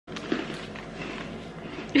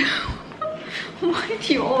Why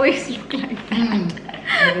do you always look like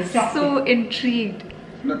that? So intrigued.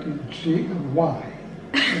 Not intrigued. Why?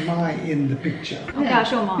 Am I in the picture? Okay, I'll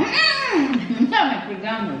show Mom. No,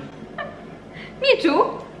 pajamas. Me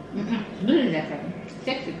too. Really like a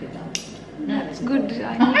sexy pajamas. That's good.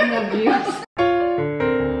 I need more views.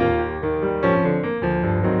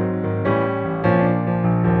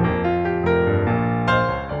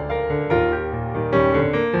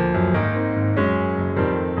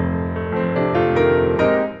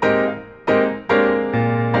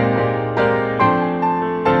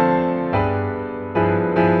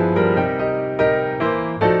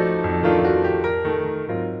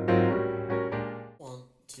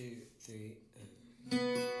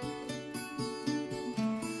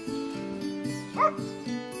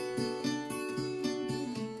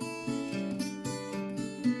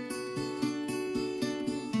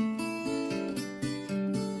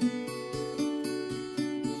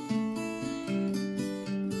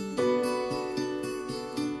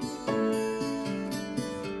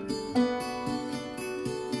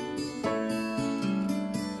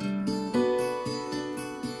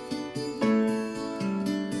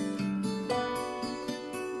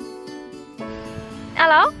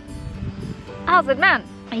 Hello? How's it, man?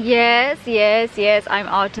 Yes, I'm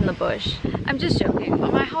out in the bush. I'm just joking.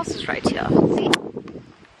 Oh, my house is right here. See?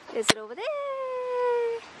 Is it over there?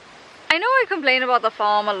 I know I complain about the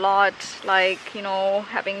farm a lot, like, you know,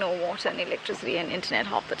 having no water and electricity and internet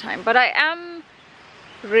half the time, but I am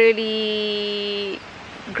really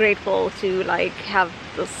grateful to like have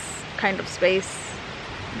this kind of space.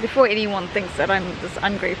 Before anyone thinks that I'm this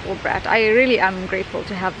ungrateful brat, I really am grateful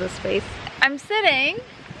to have this space. I'm sitting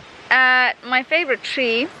at my favorite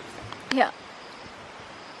tree. Yeah.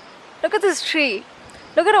 Look at this tree.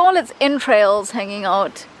 Look at all its entrails hanging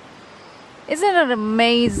out. Isn't it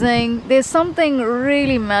amazing? There's something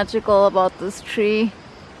really magical about this tree.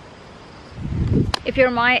 If you're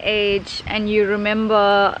my age and you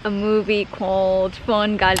remember a movie called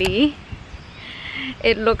Fern Gully,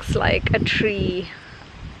 it looks like a tree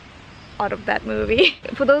out of that movie.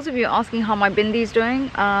 For those of you asking how my bindi's doing,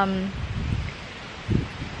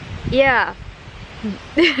 yeah,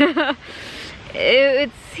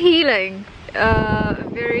 it's healing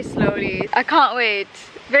very slowly. I can't wait.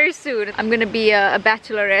 Very soon I'm gonna be a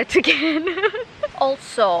bachelorette again.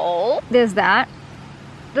 Also, there's that.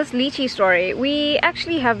 This lychee story. We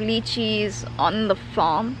actually have lychees on the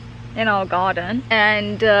farm in our garden,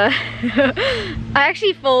 and I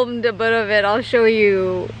actually filmed a bit of it. I'll show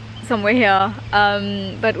you somewhere here,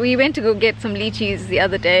 but we went to go get some lychees the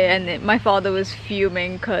other day, and my father was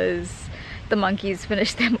fuming because the monkeys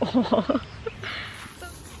finished them all.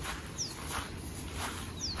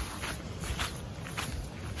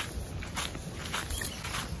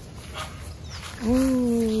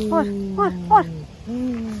 What?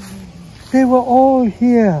 They were all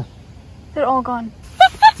here. They're all gone.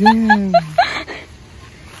 Damn.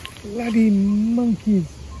 Bloody monkeys.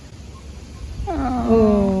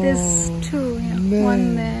 Oh, there's two. Yeah. Man.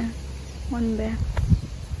 One there, one there.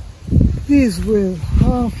 These were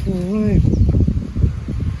half ripe.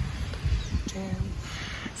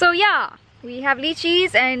 So yeah, we have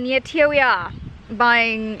lychees, and yet here we are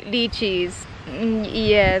buying lychees.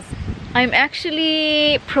 Yes, I'm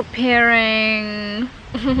actually preparing.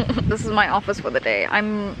 This is my office for the day.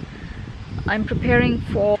 I'm preparing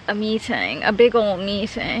for a meeting, a big old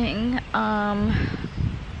meeting, and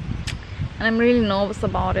I'm really nervous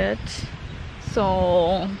about it.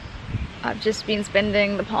 So I've just been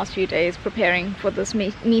spending the past few days preparing for this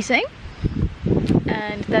meeting,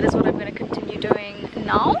 and that is what I'm going to continue doing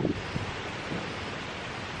now.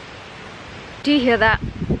 Do you hear that?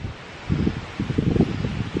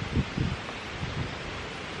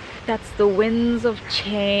 That's the winds of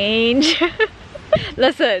change.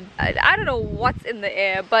 Listen, I don't know what's in the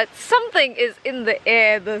air, but something is in the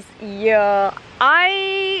air this year.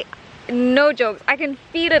 No jokes, I can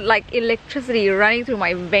feel it like electricity running through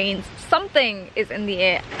my veins. Something is in the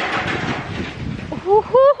air.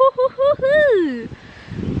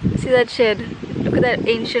 See that shed? Look at that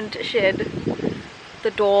ancient shed.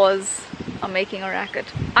 The doors are making a racket.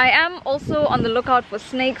 I am also on the lookout for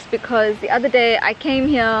snakes, because the other day I came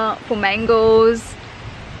here for mangoes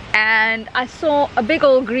and I saw a big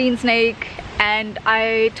old green snake, and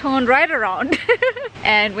I turned right around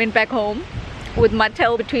and went back home with my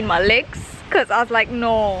tail between my legs, because I was like,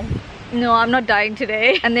 no, I'm not dying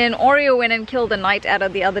today. And then Oreo went and killed a night adder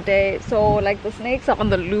the other day, so like the snakes are on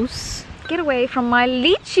the loose. Get away from my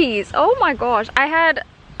lychees. Oh my gosh, I had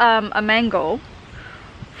a mango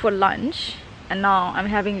for lunch, and now I'm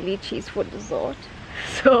having lychees for dessert.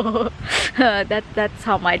 So that's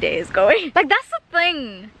how my day is going. Like, that's the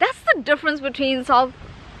thing. That's the difference between South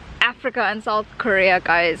Africa and South Korea,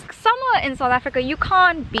 guys. Summer in South Africa, you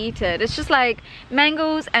can't beat it. It's just like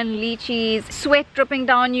mangoes and lychees, sweat dripping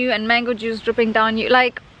down you and mango juice dripping down you,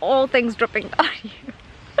 like all things dripping down you.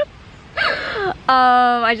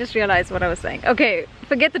 I just realized what I was saying. Okay,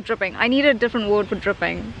 forget the dripping. I need a different word for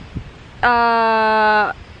dripping. Okay,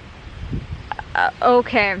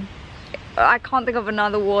 I can't think of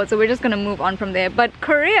another word, so we're just gonna move on from there. But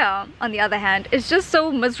Korea, on the other hand, is just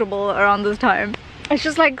so miserable around this time. It's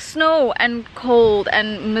just like snow and cold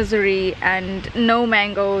and misery and no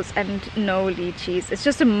mangoes and no lychees. It's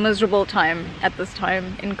just a miserable time at this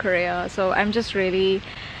time in Korea. So I'm just really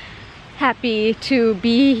happy to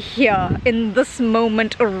be here in this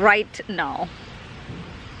moment right now.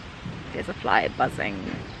 There's a fly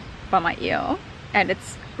buzzing by my ear and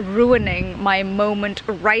it's ruining my moment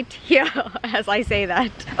right here as I say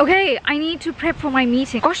that. Okay, I need to prep for my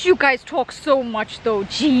meeting. Gosh, you guys talk so much though,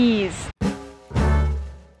 jeez.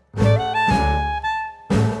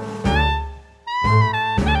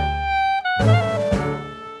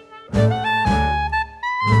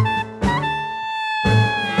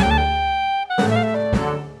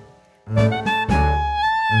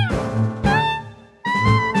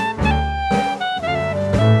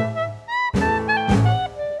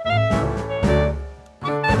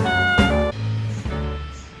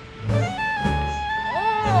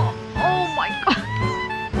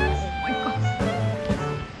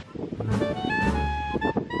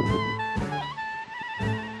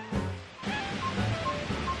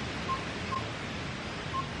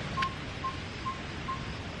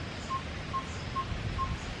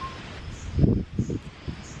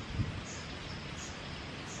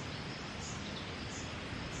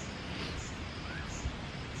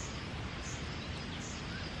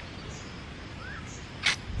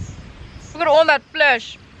 Look at all that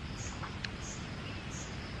flesh.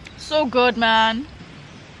 So good, man.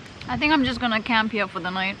 I think I'm just gonna camp here for the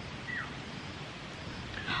night.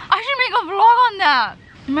 I should make a vlog on that.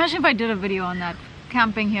 Imagine if I did a video on that.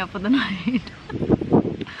 Camping here for the night.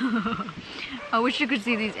 I wish you could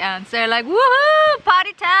see these ants. They're like, woohoo,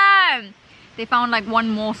 party time. They found like one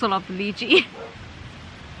morsel of lychee.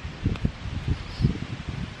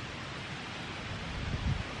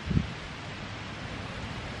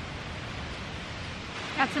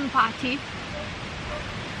 That's in Party.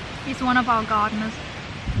 He's one of our gardeners.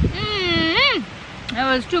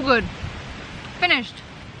 That was too good. Finished.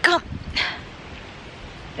 Come.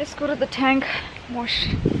 Let's go to the tank. Wash.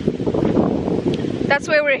 That's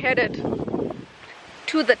where we're headed.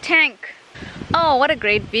 To the tank. Oh, what a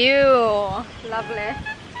great view. Lovely.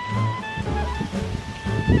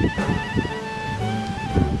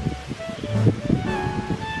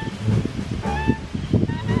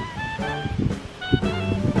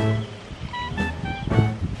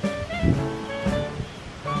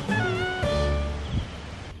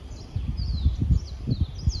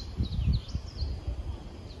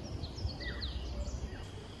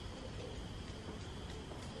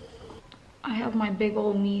 I have my big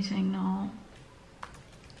old meeting now,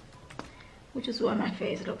 which is why my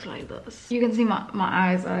face looks like this. You can see my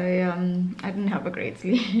eyes. I didn't have a great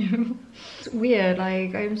sleep. It's weird,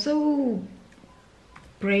 like I'm so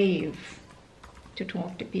brave to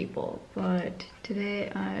talk to people, but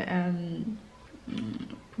today I am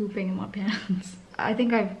pooping in my pants. I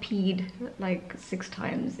think I've peed like 6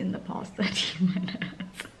 times in the past 30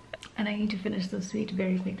 minutes. And I need to finish this suite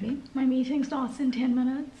very quickly. My meeting starts in 10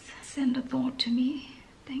 minutes. Send a thought to me.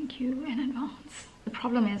 Thank you in advance. The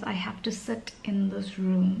problem is I have to sit in this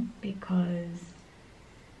room because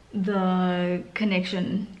the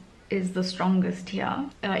connection is the strongest here.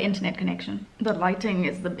 Internet connection. The lighting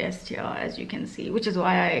is the best here, as you can see, which is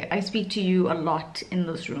why I speak to you a lot in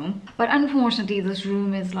this room. But unfortunately, this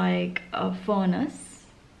room is like a furnace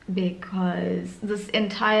because this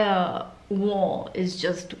entire wall is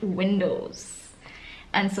just windows,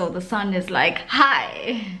 and so the sun is like,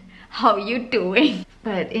 hi, how you doing?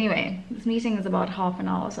 But anyway, this meeting is about half an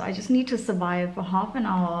hour, so I just need to survive for half an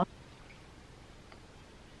hour.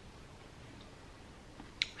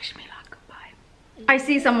 Wish me luck. Bye. I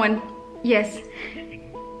see someone. Yes.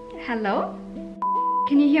 Hello?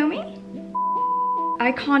 Can you hear me?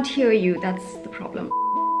 I can't hear you. That's the problem.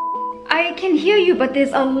 I can hear you, but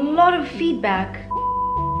there's a lot of feedback.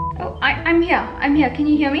 Oh, I'm here. I'm here. Can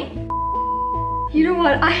you hear me? You know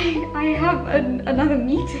what? I have another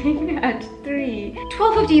meeting at 3.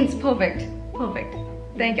 12:15 is perfect. Perfect.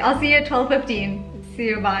 Thank you. I'll see you at 12:15. See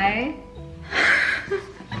you. Bye.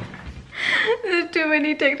 There's too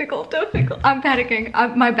many technical difficulties. I'm panicking.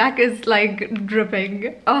 My back is like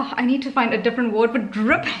dripping. Oh, I need to find a different word for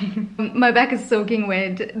dripping. My back is soaking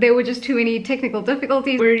wet. There were just too many technical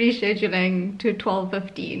difficulties. We're rescheduling to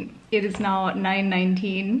 12:15. It is now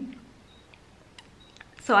 9:19.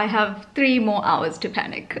 So I have 3 more hours to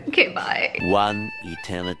panic. Okay, bye. One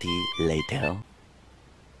eternity later.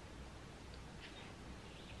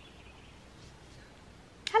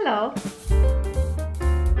 Hello.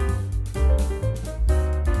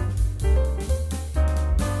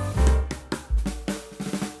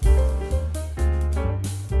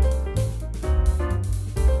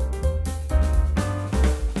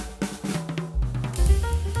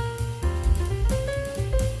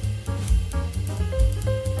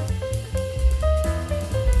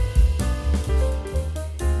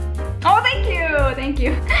 Oh, thank you. Thank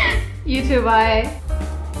you. You too, bye.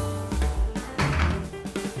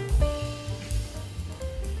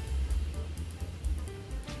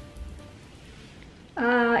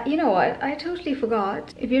 You know what? I totally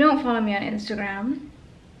forgot. If you don't follow me on Instagram,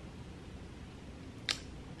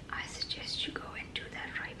 I suggest you go and do that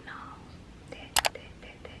right now. There.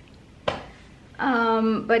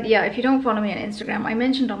 But yeah, if you don't follow me on Instagram, I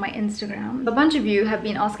mentioned on my Instagram, a bunch of you have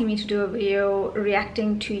been asking me to do a video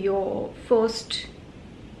reacting to your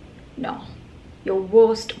your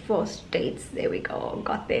worst first dates. There we go,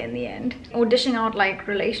 got there in the end. Or dishing out like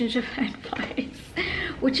relationship advice,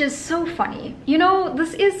 which is so funny. You know,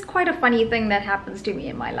 this is quite a funny thing that happens to me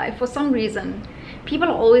in my life. For some reason, people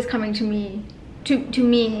are always coming to me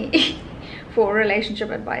for relationship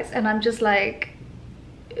advice, and I'm just like,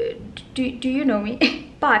 do you know me?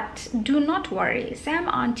 But do not worry, Sam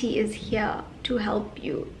Auntie is here to help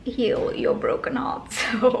you heal your broken heart.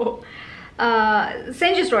 So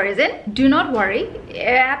send your stories in. Do not worry,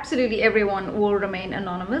 absolutely everyone will remain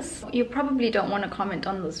anonymous. You probably don't want to comment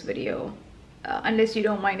on this video unless you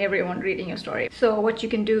don't mind everyone reading your story. So what you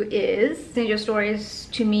can do is send your stories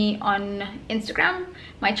to me on Instagram,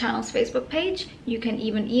 my channel's Facebook page. You can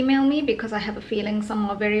even email me, because I have a feeling some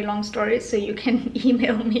are very long stories, so you can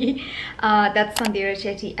email me. That's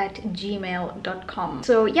sandhirachetty@gmail.com.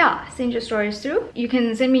 So yeah, send your stories through. You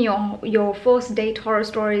can send me your first date horror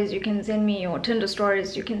stories. You can send me your Tinder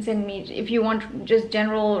stories. You can send me, if you want just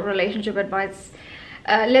general relationship advice,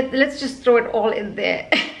 let's just throw it all in there.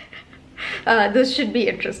 This should be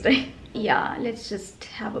interesting. Yeah, let's just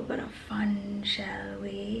have a bit of fun, shall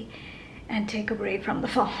we? And take a break from the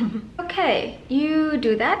farm. Okay, you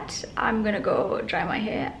do that. I'm gonna go dry my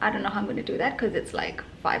hair. I don't know how I'm gonna do that because it's like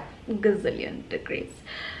 5 gazillion degrees.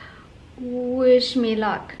 Wish me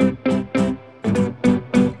luck.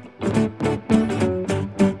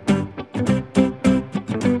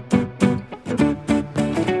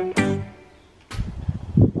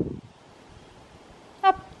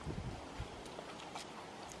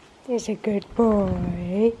 There's a good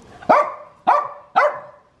boy.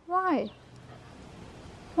 Why?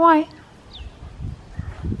 Why?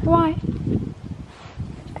 Why?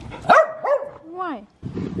 Why?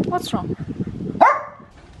 What's wrong?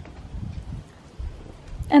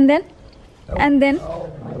 And then? And then?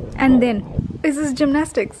 And then? This is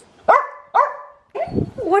gymnastics.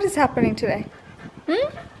 What is happening today?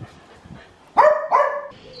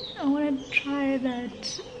 I want to try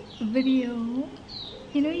that video.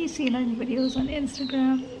 You know, you see like videos on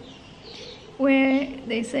Instagram where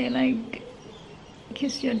they say like,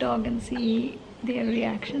 kiss your dog and see their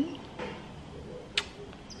reaction.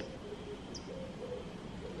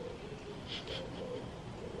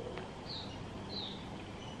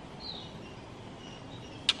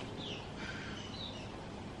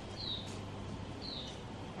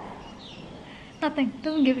 Nothing.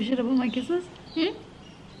 Doesn't give a shit about my kisses.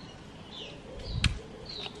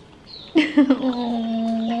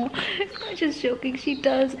 Oh, I'm just joking. She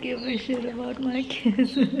does give a shit about my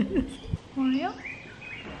kisses. Maria?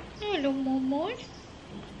 Hello, Mama.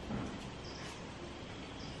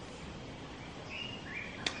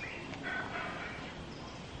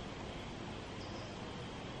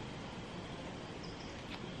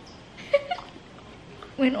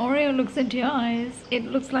 When Oreo looks into your eyes, it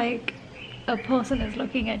looks like a person is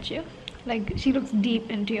looking at you. Like, she looks deep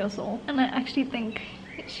into your soul. And I actually think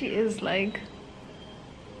she is like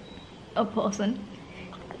a person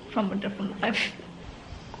from a different life.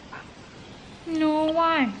 No,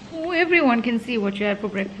 why? Oh, everyone can see what you had for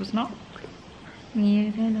breakfast now.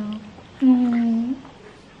 Yes, I know. Oh.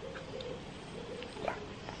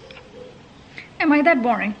 Am I that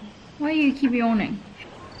boring? Why do you keep yawning?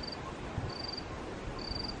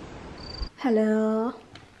 Hello.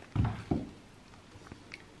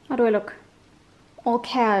 How do I look? All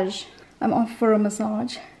cash. I'm off for a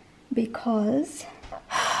massage. because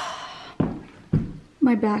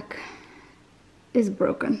my back is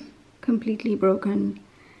broken, completely broken.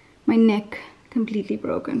 My neck completely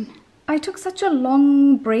broken. I took such a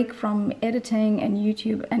long break from editing and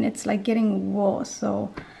YouTube, and it's like getting worse.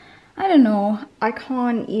 So I don't know. I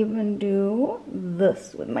can't even do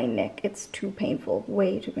this with my neck. It's too painful,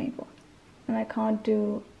 way too painful. And I can't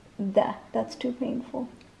do that. That's too painful.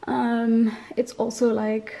 It's also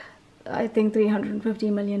like, I think 350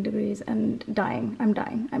 million degrees and dying. I'm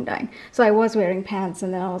dying. So I was wearing pants,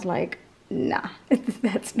 and then I was like, nah,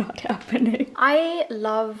 that's not happening. I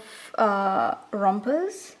love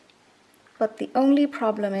rompers, but the only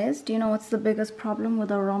problem is, do you know what's the biggest problem with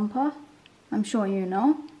a romper? I'm sure you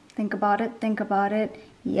know. Think about it.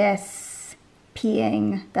 Yes,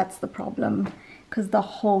 peeing, that's the problem, because the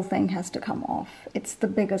whole thing has to come off. It's the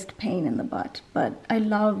biggest pain in the butt, but I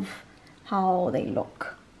love how they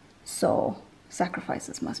look. So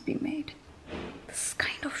sacrifices must be made. This is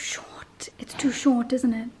kind of short. It's too short,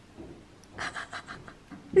 isn't it?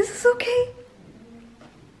 Is this okay?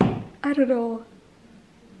 I don't know.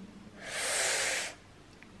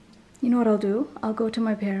 You know what I'll do? I'll go to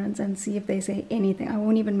my parents and see if they say anything. I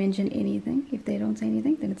won't even mention anything. If they don't say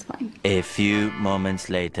anything, then it's fine. A few moments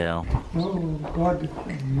later. Oh God,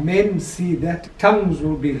 if men see that, tongues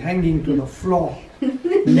will be hanging to the floor.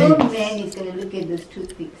 No man is going to look at those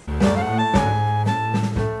toothpicks.